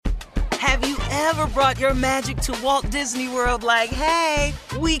Have you ever brought your magic to Walt Disney World like, hey,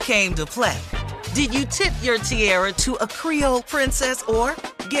 we came to play? Did you tip your tiara to a Creole princess or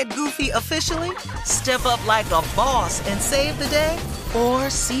get goofy officially? Step up like a boss and save the day? Or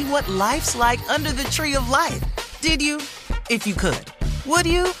see what life's like under the tree of life? Did you? If you could. Would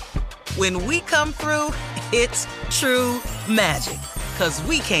you? When we come through, it's true magic. 'Cause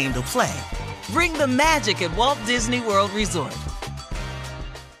we came to play. Bring the magic at Walt Disney World Resort.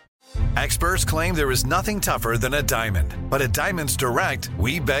 Experts claim there is nothing tougher than a diamond. But at Diamonds Direct,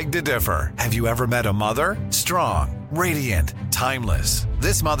 we beg to differ. Have you ever met a mother? Strong, radiant, timeless.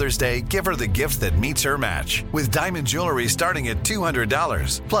 This Mother's Day, give her the gift that meets her match. With diamond jewelry starting at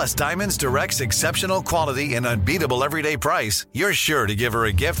 $200. Plus Diamonds Direct's exceptional quality and unbeatable everyday price, you're sure to give her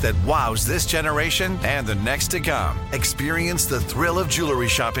a gift that wows this generation and the next to come. Experience the thrill of jewelry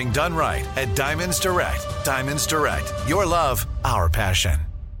shopping done right at Diamonds Direct. Diamonds Direct. Your love, our passion.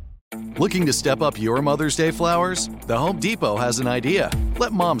 Looking to step up your Mother's Day flowers? The Home Depot has an idea.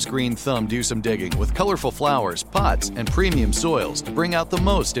 Let Mom's green thumb do some digging with colorful flowers, pots, and premium soils to bring out the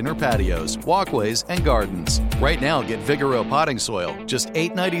most in her patios, walkways, and gardens. Right now, get Vigoro potting soil, just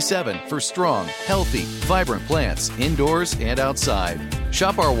 $8.97 for strong, healthy, vibrant plants indoors and outside.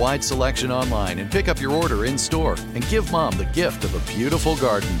 Shop our wide selection online and pick up your order in-store and give Mom the gift of a beautiful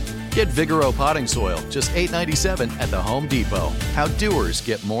garden. Get Vigoro potting soil, just $8.97 at the Home Depot. How doers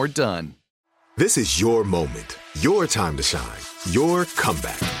get more done. This is your moment, your time to shine, your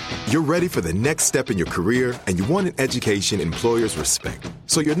comeback. You're ready for the next step in your career, and you want an education employers respect.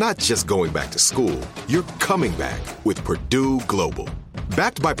 So you're not just going back to school, you're coming back with Purdue Global.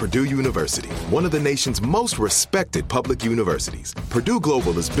 Backed by Purdue University, one of the nation's most respected public universities, Purdue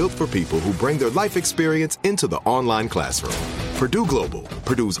Global is built for people who bring their life experience into the online classroom. Purdue Global,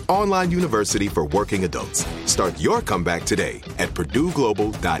 Purdue's online university for working adults. Start your comeback today at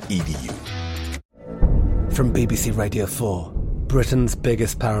purdueglobal.edu. From BBC Radio 4, Britain's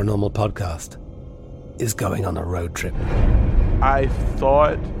biggest paranormal podcast is going on a road trip. I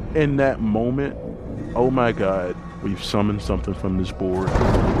thought in that moment, oh my God, we've summoned something from this board.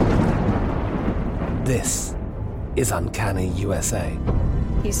 This is Uncanny USA.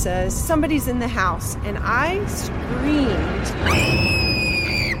 He says, somebody's in the house, and I screamed.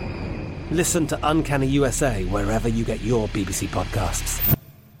 Listen to Uncanny USA wherever you get your BBC podcasts,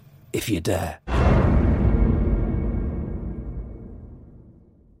 if you dare.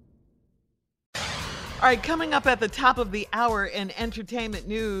 All right, coming up at the top of the hour in entertainment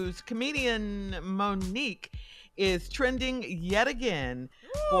news, comedian Monique is trending yet again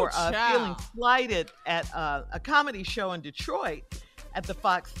for feeling slighted at a comedy show in Detroit at the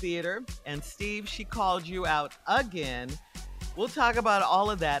Fox Theater. And Steve, she called you out again. We'll talk about all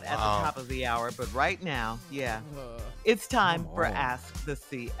of that at the top of the hour. But right now, it's time for Ask the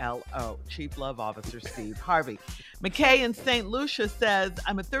CLO, Chief Love Officer Steve Harvey. McKay in St. Lucia says,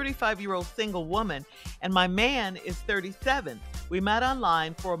 I'm a 35-year-old single woman, and my man is 37. We met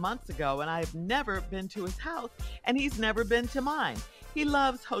online 4 months ago, and I have never been to his house, and he's never been to mine. He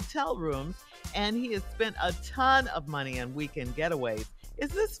loves hotel rooms, and he has spent a ton of money on weekend getaways. Is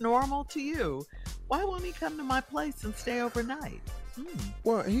this normal to you? Why won't he come to my place and stay overnight?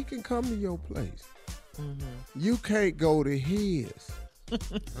 Well, he can come to your place. You can't go to his.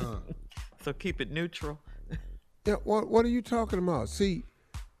 So keep it neutral. Yeah, what are you talking about? See,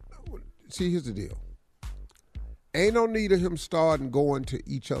 here's the deal. Ain't no need of him starting going to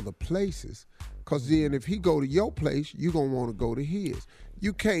each other places, because then if he go to your place, you going to want to go to his.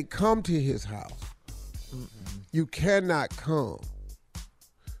 You can't come to his house. You cannot come.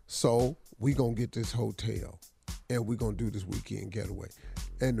 So we going to get this hotel, and we going to do this weekend getaway.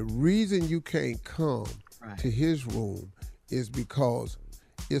 And the reason you can't come to his room is because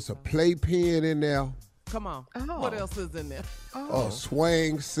it's a playpen in there. Come on. What else is in there? A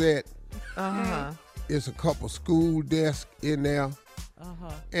swing set. It's a couple school desks in there.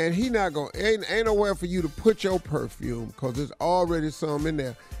 And he not going ain't nowhere for you to put your perfume, because there's already some in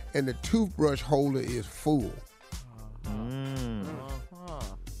there. And the toothbrush holder is full.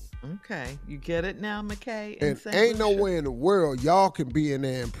 Okay, you get it now, McKay? And ain't nowhere in the world y'all can be in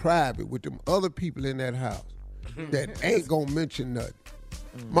there in private with them other people in that house that ain't gonna mention nothing.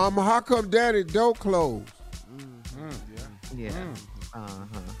 Mama, how come daddy's door closed?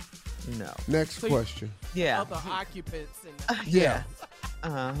 No. Next question. Other occupants.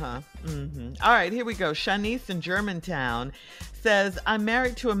 All right, here we go. Shanice in Germantown says, I'm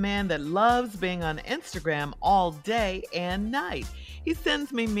married to a man that loves being on Instagram all day and night. He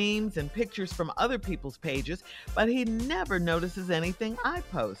sends me memes and pictures from other people's pages, but he never notices anything I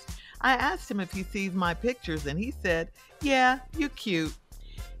post. I asked him if he sees my pictures, and he said, yeah, you're cute.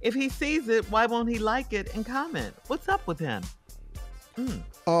 If he sees it, why won't he like it and comment? What's up with him?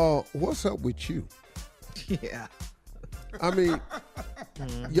 What's up with you? Yeah. I mean,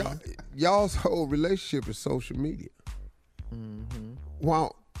 y'all's whole relationship is social media. Mm-hmm. Why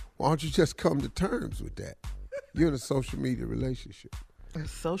don't you just come to terms with that? You're in a social media relationship. A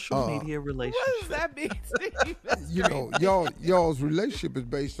social media relationship. What does that mean, Steve? You know, y'all's relationship is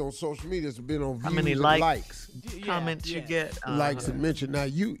based on social media. It's been on views How many and likes, comments you get. Likes and mention. Now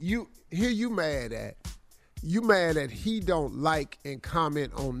you mad at he don't like and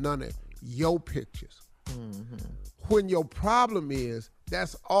comment on none of your pictures. Mm-hmm. When your problem is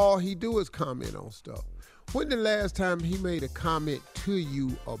that's all he do is comment on stuff. When the last time he made a comment to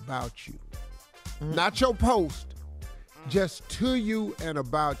you about you? Not your post, just to you and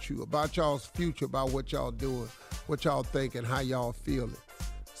about you, about y'all's future, about what y'all doing, what y'all thinking, how y'all feeling.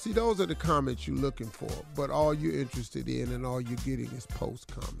 See, those are the comments you're looking for, but all you're interested in and all you're getting is post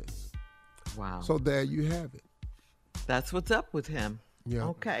comments. Wow. So there you have it. That's what's up with him. Yeah.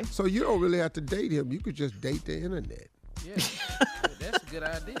 Okay. So you don't really have to date him. You could just date the internet. Yeah, that's a good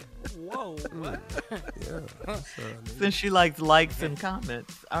idea. Whoa. Yeah. Since she likes and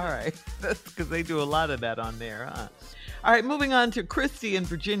comments. All right. That's because they do a lot of that on there, huh? All right, moving on to Christy in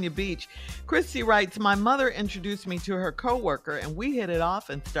Virginia Beach. Christy writes, my mother introduced me to her coworker and we hit it off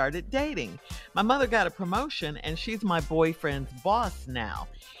and started dating. My mother got a promotion and she's my boyfriend's boss now.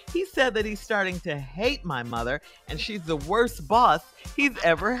 He said that he's starting to hate my mother and she's the worst boss he's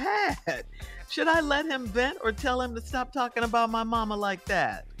ever had. Should I let him vent or tell him to stop talking about my mama like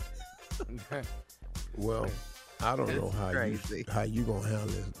that? Well, I don't know how you gonna handle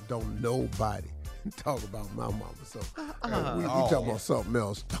this. Don't nobody talk about my mama. So we talking about something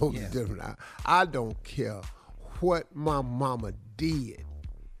else totally different. I don't care what my mama did.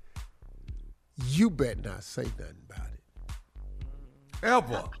 You better not say nothing about it.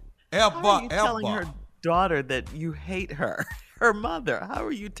 Ever. How are you telling her daughter that you hate her? Her mother. How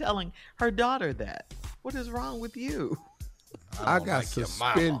are you telling her daughter that? What is wrong with you? I got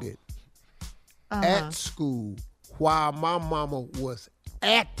suspended at school while my mama was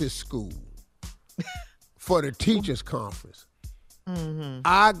at the school for the teachers' conference. Mm-hmm.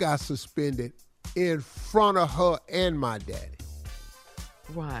 I got suspended in front of her and my daddy.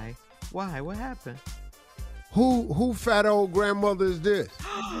 Why? What happened? Who fat old grandmother is this?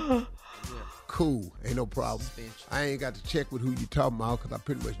 Cool, ain't no problem. I ain't got to check with who you talking about because I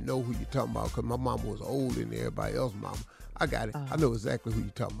pretty much know who you talking about because my mama was older than everybody else's mama. I got it. I know exactly who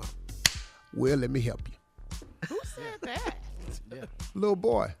you talking about. Well, let me help you. Who said that? Little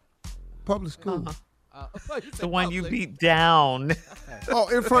boy, public school. The one you beat down. Oh,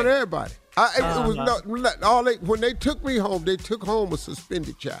 in front of everybody. It was when they took me home, they took home a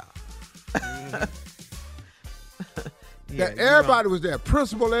suspended child. Everybody was there,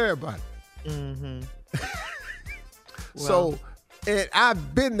 principal, everybody. Mm-hmm. So, and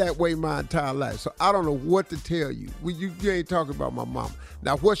I've been that way my entire life, so I don't know what to tell you. You ain't talking about my mama.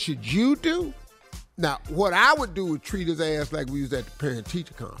 Now, what should you do? Now, what I would do is treat his ass like we was at the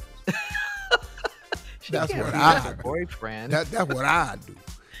parent-teacher conference. That's what I do. Boyfriend. That's what I do.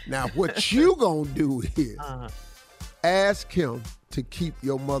 Now, what you gonna do is ask him to keep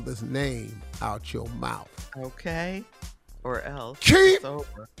your mother's name out your mouth. Okay. Or else. Keep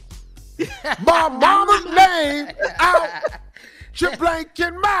my mama's name out your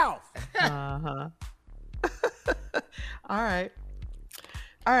blanking mouth. All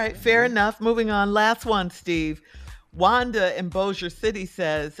right, fair enough. Moving on. Last one, Steve. Wanda in Bossier City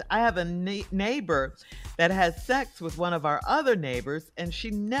says, I have a neighbor that has sex with one of our other neighbors and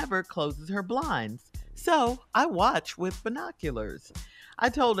she never closes her blinds. So I watch with binoculars. I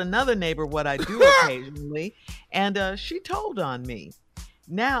told another neighbor what I do occasionally and she told on me.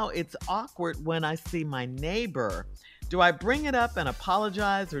 Now it's awkward when I see my neighbor. Do I bring it up and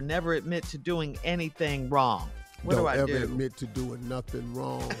apologize or never admit to doing anything wrong? What do I do? Don't ever admit to doing nothing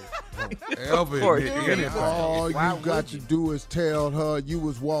wrong. Ever admit anything. All you got to do is tell her you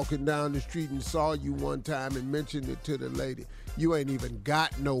was walking down the street and saw you one time and mentioned it to the lady. You ain't even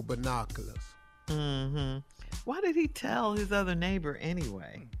got no binoculars. Mm-hmm. Why did he tell his other neighbor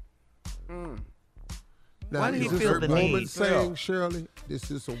anyway? Now, why did he feel the need? Woman saying, Shirley? This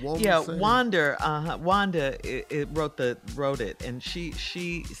is a woman saying? Yeah, Wanda wrote it, and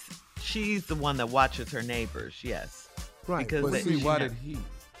she's the one that watches her neighbors. Yes, right. Because but see, why did he?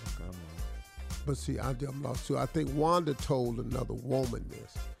 But see, I'm lost too. I think Wanda told another woman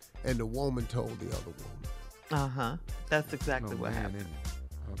this, and the woman told the other woman. That's exactly what happened.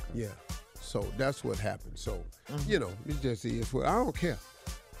 Yeah. So that's what happened. So, it just is what I don't care.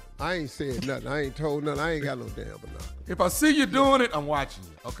 I ain't said nothing. I ain't told nothing. I ain't got no damn binoculars. If I see you doing it, I'm watching you.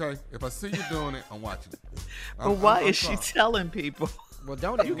 Okay? If I see you doing it, I'm watching you. But why is she telling people? Well,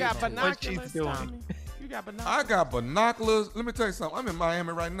 don't you got binoculars, what she's doing? Tommy? You got binoculars? I got binoculars. Let me tell you something. I'm in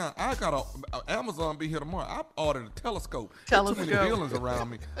Miami right now. I got Amazon be here tomorrow. I ordered a telescope. There's too many buildings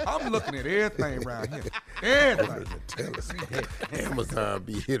around me. I'm looking at everything around here. Everything. Amazon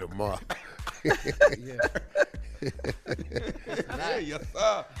be here tomorrow. Yes,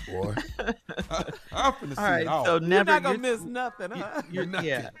 sir. Boy. I'm finna see All right, it all. so never. You're not gonna miss nothing, huh?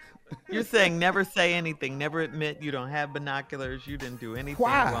 Yeah. You're saying never say anything, never admit you don't have binoculars, you didn't do anything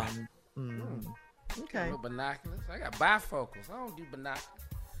Why? wrong. Okay. No binoculars. I got bifocals. I don't do binoculars.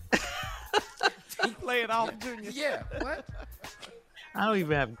 You play it off, Junior. Yeah. What? I don't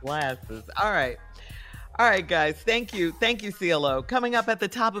even have glasses. All right, guys. Thank you, CLO. Coming up at the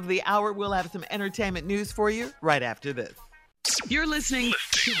top of the hour, we'll have some entertainment news for you right after this. You're listening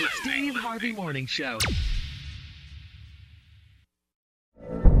to the Steve Harvey Morning Show.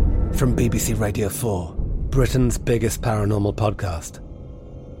 From BBC Radio 4, Britain's biggest paranormal podcast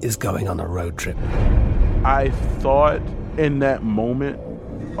is going on a road trip. I thought in that moment,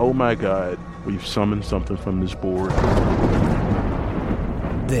 oh my God, we've summoned something from this board.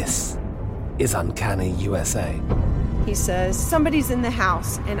 This is Uncanny USA. He says, somebody's in the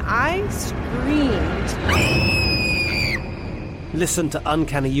house, and I screamed. Listen to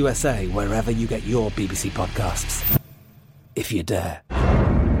Uncanny USA wherever you get your BBC podcasts, if you dare.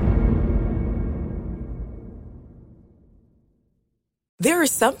 There are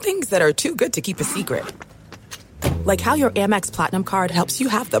some things that are too good to keep a secret. Like how your Amex Platinum card helps you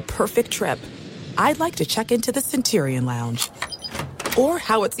have the perfect trip. I'd like to check into the Centurion Lounge. Or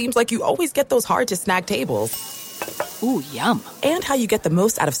how it seems like you always get those hard-to-snag tables. Ooh, yum. And how you get the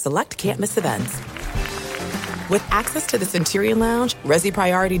most out of select can't-miss events. With access to the Centurion Lounge, Resi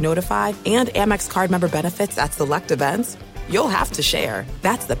Priority Notified, and Amex card member benefits at select events, you'll have to share.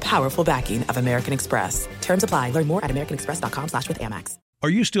 That's the powerful backing of American Express. Terms apply. Learn more at americanexpress.com/withAmex. Are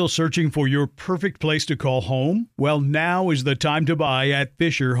you still searching for your perfect place to call home? Well, now is the time to buy at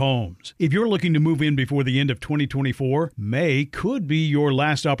Fisher Homes. If you're looking to move in before the end of 2024, May could be your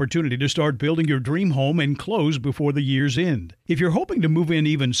last opportunity to start building your dream home and close before the year's end. If you're hoping to move in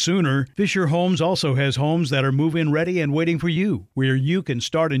even sooner, Fisher Homes also has homes that are move-in ready and waiting for you, where you can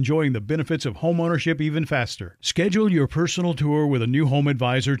start enjoying the benefits of homeownership even faster. Schedule your personal tour with a new home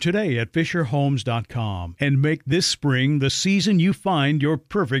advisor today at FisherHomes.com and make this spring the season you find your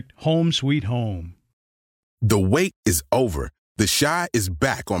perfect home sweet home. The wait is over. The Chi is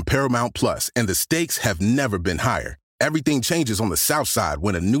back on Paramount Plus, and the stakes have never been higher. Everything changes on the South Side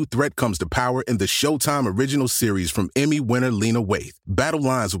when a new threat comes to power in the Showtime original series from Emmy winner Lena Waithe. Battle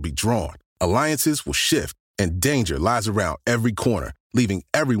lines will be drawn, alliances will shift, and danger lies around every corner, leaving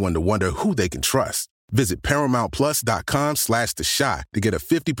everyone to wonder who they can trust. Visit ParamountPlus.com/The Chi to get a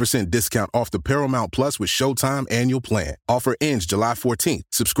 50% discount off the Paramount Plus with Showtime annual plan. Offer ends July 14th.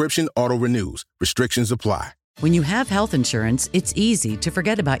 Subscription auto-renews. Restrictions apply. When you have health insurance, it's easy to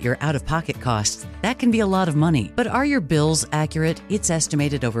forget about your out-of-pocket costs. That can be a lot of money. But are your bills accurate? It's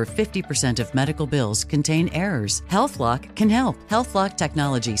estimated over 50% of medical bills contain errors. HealthLock can help. HealthLock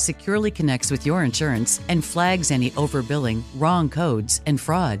technology securely connects with your insurance and flags any overbilling, wrong codes, and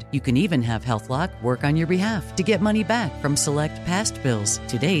fraud. You can even have HealthLock work on your behalf to get money back from select past bills.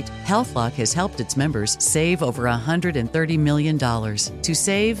 To date, HealthLock has helped its members save over $130 million. To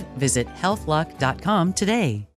save, visit healthlock.com today.